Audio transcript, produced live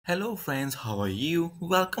Hello friends, how are you?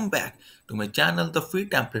 Welcome back to my channel, The Free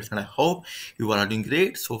Templates, and I hope you all are doing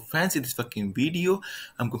great. So friends, in this fucking video,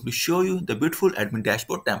 I'm going to show you the beautiful admin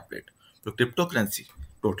dashboard template for cryptocurrency.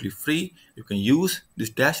 Totally free. You can use this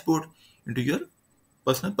dashboard into your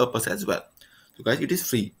personal purpose as well. So guys, it is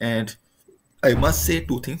free, and I must say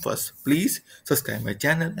two things first. Please subscribe my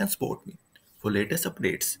channel and support me for latest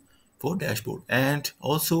updates for dashboard. And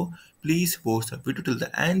also please watch the video till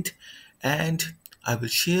the end, and I will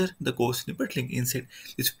share the code snippet link inside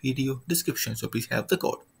this video description. So please have the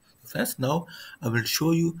code. Friends, now I will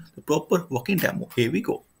show you the proper working demo. Here we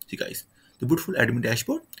go. See guys, the beautiful admin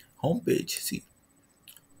dashboard homepage. See,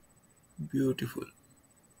 beautiful.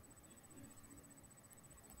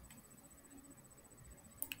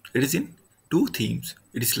 It is in two themes.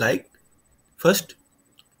 It is like first,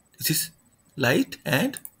 this is light,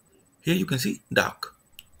 and here you can see dark.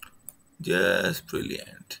 Just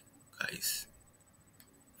brilliant, guys.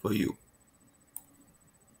 For you,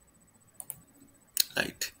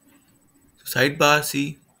 light. So sidebar,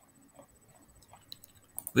 see,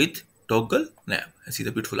 with toggle nav. I see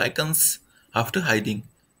the beautiful icons after hiding.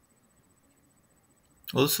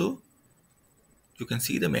 Also, you can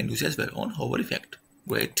see the menus as well on hover effect.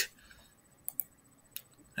 Great.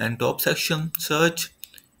 And top section search.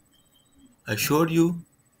 I showed you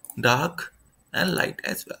dark and light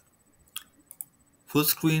as well. Full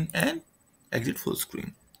screen and exit full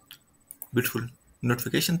screen. Beautiful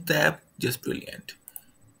notification tab, just brilliant.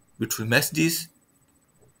 Beautiful messages,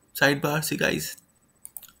 sidebar, see guys,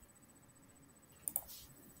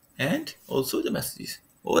 and also the messages,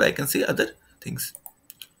 or I can say other things.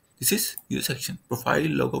 This is user section, profile,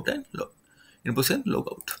 logout, and inbox and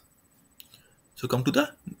logout. So come to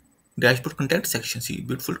the dashboard content section. See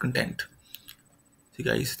beautiful content. See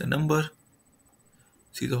guys, the number.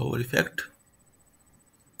 See the hover effect,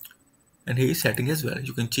 and here is setting as well.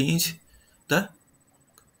 You can change the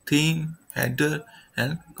theme, header,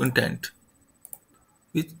 and content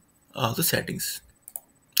with all the settings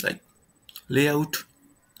like layout,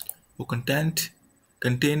 for content,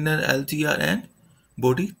 container, LGR, and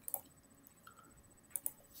body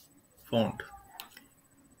font.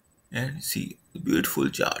 And see the beautiful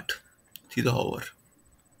chart. See the hover.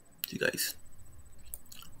 See guys.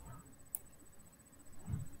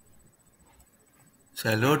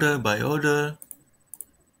 Sell order, buy order.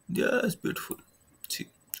 Just beautiful. See,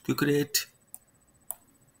 quick rate.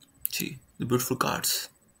 See the beautiful cards.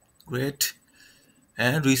 Great.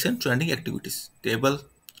 And recent trending activities. Table,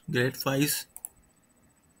 grade files,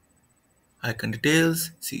 icon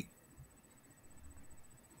details. See.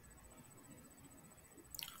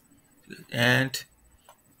 And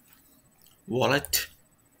wallet.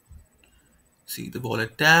 See the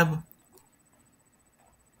wallet tab.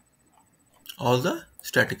 All the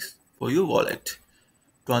statics for your wallet.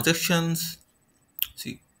 Transactions.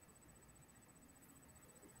 See.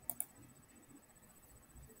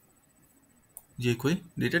 jQuery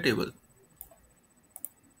data table.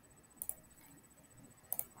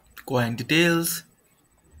 Coin details.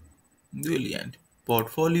 Brilliant.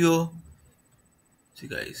 Portfolio. See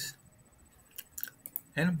guys.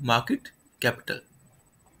 And market capital.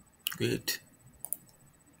 Great.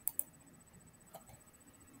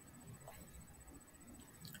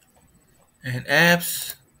 And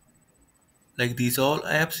apps, like these all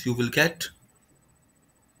apps you will get.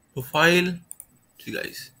 Profile. See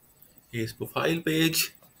guys, here's profile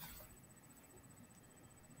page.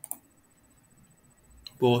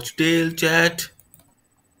 Post tail, chat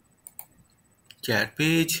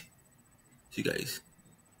page. See guys,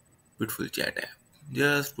 beautiful chat app,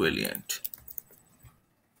 just brilliant.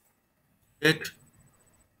 It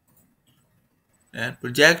and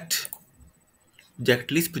project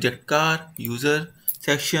list, project car, user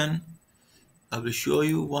section. I will show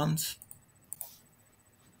you once.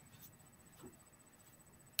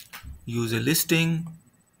 User listing,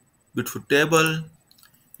 beautiful table,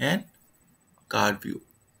 and card view.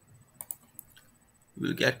 You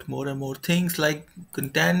will get more and more things like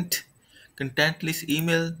content list,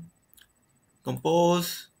 email,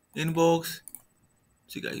 compose, inbox.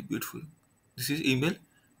 See guys, beautiful. This is email,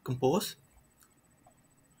 compose,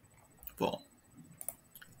 form,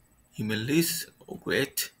 email list. Oh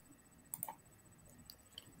great.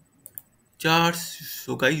 Charts.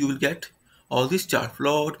 So guys, you will get all these chart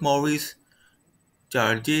float, Morris,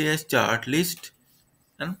 chart JS, chart list,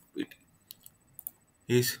 and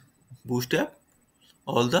here's Bootstrap,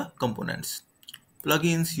 all the components.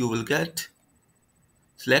 Plugins you will get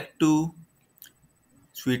select to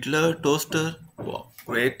Sweetler, Toaster. Wow,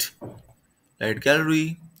 great. Light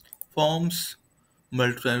gallery, forms,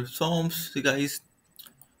 multiple forms. See guys,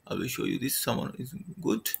 I will show you this. Someone is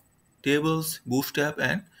good. Tables, Bootstrap,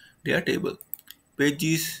 and their table.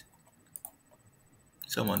 Pages,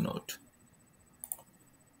 someone note.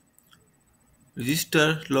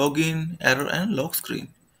 Register, login, error, and lock screen.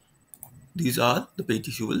 These are the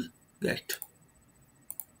pages you will get.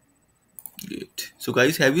 Great. So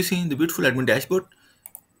guys, have you seen the beautiful admin dashboard?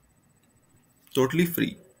 Totally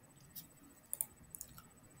free.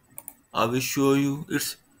 I will show you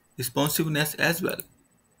its responsiveness as well.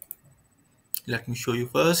 Let me show you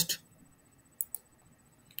first.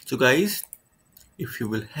 So guys, if you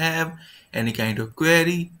will have any kind of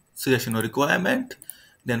query, suggestion or requirement,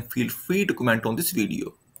 then feel free to comment on this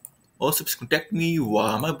video. Also, please contact me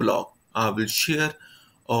via my blog. I will share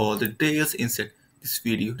all the details inside this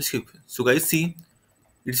video description. So guys, see,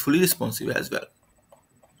 it's fully responsive as well.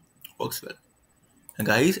 Works well. And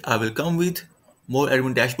guys, I will come with more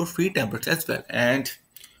admin dashboard free templates as well. And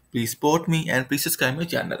please support me and please subscribe my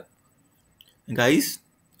channel. And guys,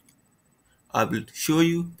 I will show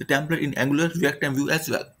you the template in Angular, React and Vue as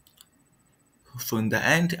well. So in the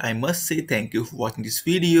end, I must say thank you for watching this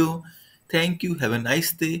video. Thank you. Have a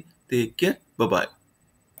nice day. Take care. Bye bye.